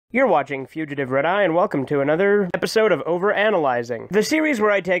You're watching Fugitive Red Eye, and welcome to another episode of OverAnalyzing, the series where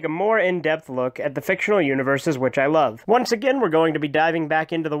I take a more in-depth look at the fictional universes which I love. Once again, we're going to be diving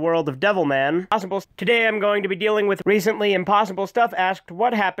back into the world of Devilman. Today I'm going to be dealing with recently impossible stuff asked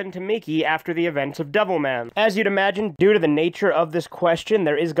what happened to Miki after the events of Devilman. As you'd imagine, due to the nature of this question,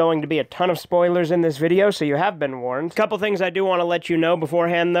 there is going to be a ton of spoilers in this video, so you have been warned. A couple things I do want to let you know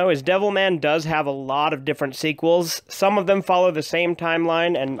beforehand, though, is Devilman does have a lot of different sequels. Some of them follow the same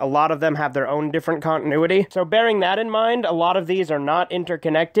timeline, and a lot of them have their own different continuity. So bearing that in mind, a lot of these are not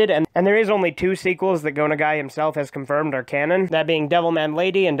interconnected, and there is only two sequels that Gonagai himself has confirmed are canon, that being Devilman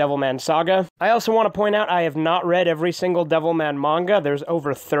Lady and Devilman Saga. I also want to point out I have not read every single Devilman manga. There's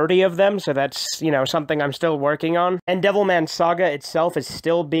over 30 of them, so that's, something I'm still working on. And Devilman Saga itself is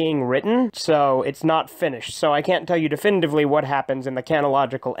still being written, so it's not finished. So I can't tell you definitively what happens in the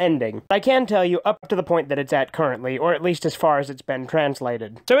chronological ending. But I can tell you up to the point that it's at currently, or at least as far as it's been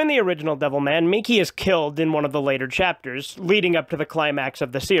translated. So in the original Devilman, Miki is killed in one of the later chapters, leading up to the climax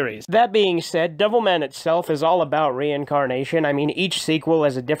of the series. That being said, Devilman itself is all about reincarnation. I mean, each sequel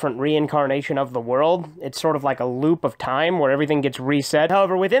is a different reincarnation of the world. It's sort of like a loop of time where everything gets reset.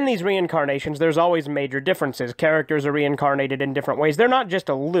 However, within these reincarnations, there's always major differences. Characters are reincarnated in different ways. They're not just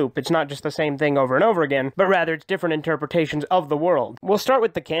a loop. It's not just the same thing over and over again, but rather it's different interpretations of the world. We'll start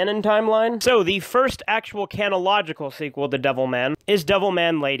with the canon timeline. So the first actual canological sequel to Devilman is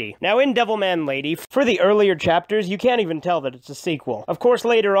Devilman Lady. Now in Devilman Lady, for the earlier chapters, you can't even tell that it's a sequel. Of course,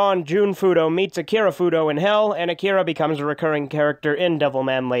 later on, Jun Fudo meets Akira Fudo in Hell, and Akira becomes a recurring character in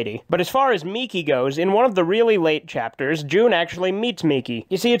Devilman Lady. But as far as Miki goes, in one of the really late chapters, Jun actually meets Miki.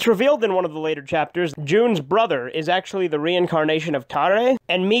 You see, it's revealed in one of the later chapters, Jun's brother is actually the reincarnation of Tare,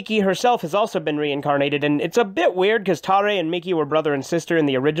 and Miki herself has also been reincarnated, and it's a bit weird because Tare and Miki were brother and sister in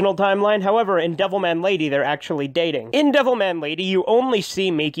the original timeline. However, in Devilman Lady, they're actually dating. In Devilman Lady, you only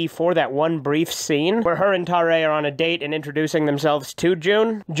see Miki for that one brief scene where her and Tare are on a date and introducing themselves to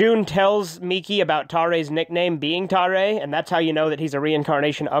Jun. Jun tells Miki about Tare's nickname being Tare, and that's how you know that he's a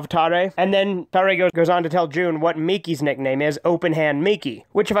reincarnation of Tare. And then Tare goes on to tell Jun what Miki's nickname is, Open Hand Miki,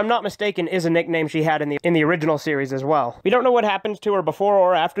 which, if I'm not mistaken, is a nickname she had in the original series as well. We don't know what happens to her before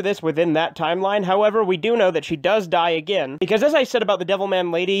or after this within that timeline. However, we do know that she does die again, because as I said about the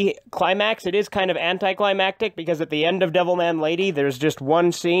Devilman Lady climax, it is kind of anticlimactic, because at the end of Devilman Lady, there's just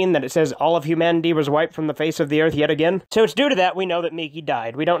one scene that it says all of humanity was wiped from the face of the earth yet again. So it's due to that we know that Miki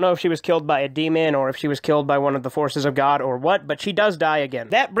died. We don't know if she was killed by a demon or if she was killed by one of the forces of God or what, but she does die again.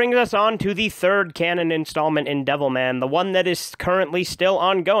 That brings us on to the third canon installment in Devilman, the one that is currently still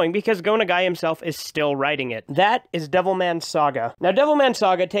ongoing because Gonagai himself is still writing it. That is Devilman Saga. Now, Devilman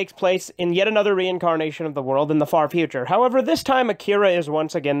Saga takes place in yet another reincarnation of the world in the far future. However, this time Akira is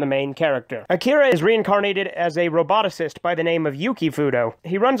once again the main character. Akira is reincarnated as a roboticist by the name of Yuki Fudo.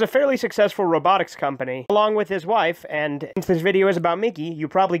 He runs a fairly successful robotics company, along with his wife, and since this video is about Miki, you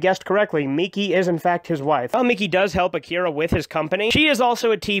probably guessed correctly, Miki is in fact his wife. While Miki does help Akira with his company, she is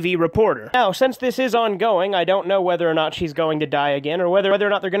also a TV reporter. Now, since this is ongoing, I don't know whether or not she's going to die again, or whether or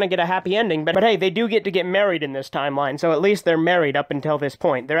not they're going to get a happy ending, but hey, they do get to get married in this timeline, so at least they're married up until this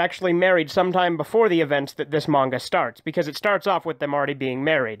point. They're actually married sometime before the events that this manga starts, because it starts off with them already being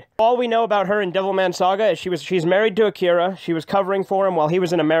married. All we know about her in Devilman Saga is she's married to Akira, she was covering for him while he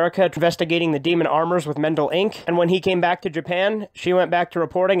was in America investigating the demon armors with Mendel Inc., and when he came back to Japan, she went back to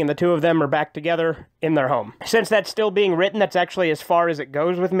reporting, and the two of them are back together in their home. Since that's still being written, that's actually as far as it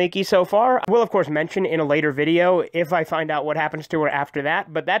goes with Miki so far. I will, of course, mention in a later video if I find out what happens to her after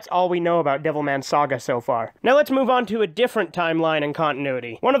that, but that's all we know about Devilman Saga so far. Now let's move on to a different timeline and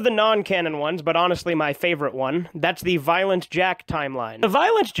continuity. One of the non-canon ones, but honestly my favorite one, that's the Violent Jack timeline. The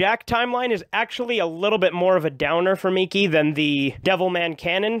Violent Jack timeline is actually a little bit more of a downer for Miki than the Devilman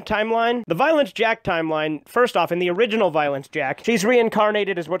canon timeline. The Violent Jack timeline, first off, in the original Violent Jack, she's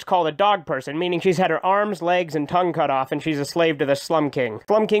reincarnated as what's called a dog person, meaning she's had her arms, legs, and tongue cut off, and she's a slave to the Slum King.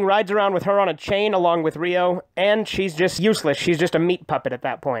 Slum King rides around with her on a chain along with Rio, and she's just useless. She's just a meat puppet at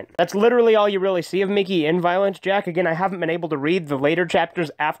that point. That's literally all you really see of Miki in Violent Jack. Again, I haven't been able to read the later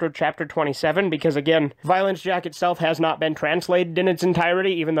chapters after chapter 27, because again, Violent Jack itself has not been translated in its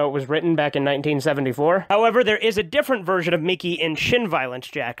entirety, even though it was written back in 1974. However, there is a different version of Miki in Shin Violent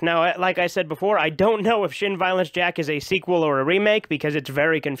Jack. Now, like I said before, I don't know if Shin Violent Jack is a sequel or a remake, because it's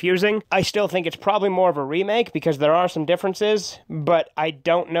very confusing. I still think it's probably more of a remake, because there are some differences, but I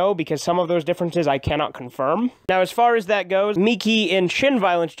don't know, because some of those differences I cannot confirm. Now, as far as that goes, Miki in Shin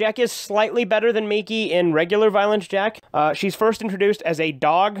Violent Jack is slightly better than Miki in regular Violent Jack. She's first introduced as a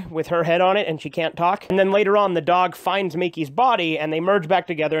dog with her head on it, and she can't talk. And then later on, the dog finds Miki's body, and they merge back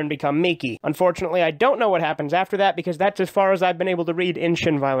together and become Miki. Unfortunately, I don't know what happens after that, because that's as far as I've been able able to read in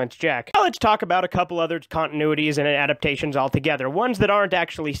Shin Violence Jack. Now let's talk about a couple other continuities and adaptations altogether, ones that aren't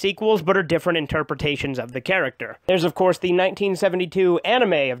actually sequels, but are different interpretations of the character. There's, of course, the 1972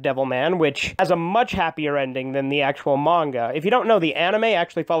 anime of Devilman, which has a much happier ending than the actual manga. If you don't know, the anime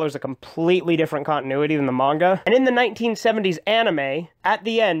actually follows a completely different continuity than the manga. And in the 1970s anime, at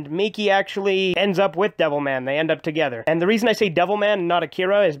the end, Miki actually ends up with Devilman. They end up together. And the reason I say Devilman and not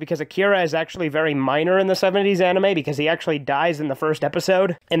Akira is because Akira is actually very minor in the 70s anime because he actually dies in the first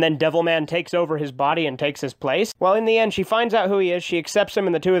episode, and then Devilman takes over his body and takes his place. Well, in the end, she finds out who he is, she accepts him,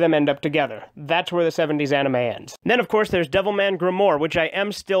 and the two of them end up together. That's where the 70s anime ends. Then, of course, there's Devilman Grimoire, which I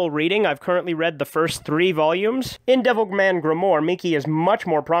am still reading. I've currently read the first 3 volumes. In Devilman Grimoire, Miki is much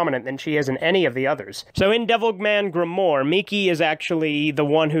more prominent than she is in any of the others. So in Devilman Grimoire, Miki is actually the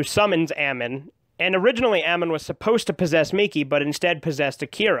one who summons Ammon, and originally Ammon was supposed to possess Miki, but instead possessed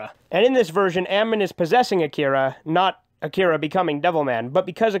Akira. And in this version, Ammon is possessing Akira, not Akira becoming Devilman, but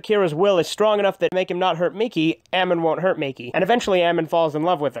because Akira's will is strong enough that make him not hurt Miki, Ammon won't hurt Miki, and eventually Ammon falls in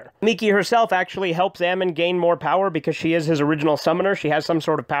love with her. Miki herself actually helps Ammon gain more power because she is his original summoner. She has some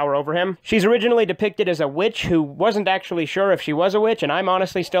sort of power over him. She's originally depicted as a witch who wasn't actually sure if she was a witch, and I'm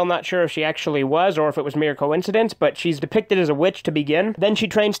honestly still not sure if she actually was or if it was mere coincidence, but she's depicted as a witch to begin. Then she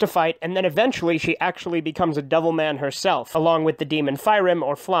trains to fight, and then eventually she actually becomes a Devilman herself, along with the demon Fyrim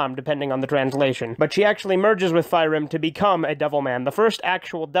or Flam, depending on the translation. But she actually merges with Fyrim to become a Devilman, the first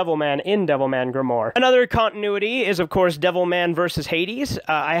actual Devilman in Devilman Grimoire. Another continuity is, of course, Devilman versus Hades.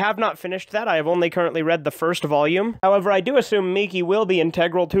 I have not finished that. I have only currently read the first volume. However, I do assume Miki will be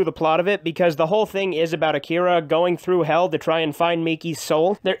integral to the plot of it because the whole thing is about Akira going through hell to try and find Miki's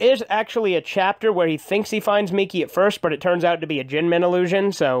soul. There is actually a chapter where he thinks he finds Miki at first, but it turns out to be a Jinmin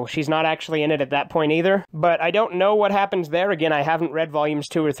illusion, so she's not actually in it at that point either. But I don't know what happens there. Again, I haven't read volumes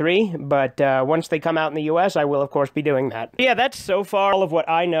 2 or 3, but once they come out in the US, I will, of course, be doing that. Yeah, that's so far all of what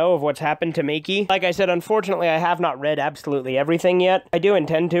I know of what's happened to Miki. Like I said, unfortunately, I have not read absolutely everything yet. I do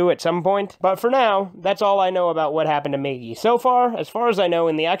intend to at some point. But for now, that's all I know about what happened to Miki. So far, as far as I know,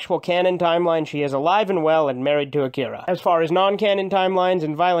 in the actual canon timeline, she is alive and well and married to Akira. As far as non-canon timelines,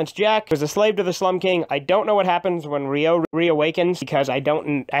 in Violence Jack was a slave to the Slum King. I don't know what happens when Ryo reawakens because I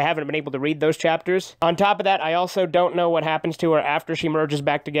haven't been able to read those chapters. On top of that, I also don't know what happens to her after she merges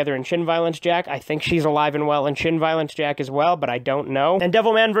back together in Shin Violence Jack. I think she's alive and well in Shin Violence Jack as well, but I don't know. And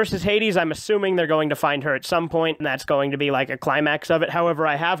Devilman vs. Hades, I'm assuming they're going to find her at some point, and that's going to be like a climax of it. However,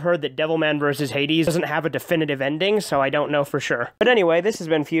 I have heard that Devilman vs. Hades doesn't have a definitive ending, so I don't know for sure. But anyway, this has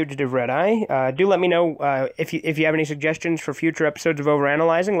been Fugitive Red Eye. Do let me know if you have any suggestions for future episodes of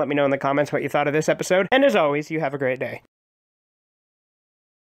OverAnalyzing. Let me know in the comments what you thought of this episode. And as always, you have a great day.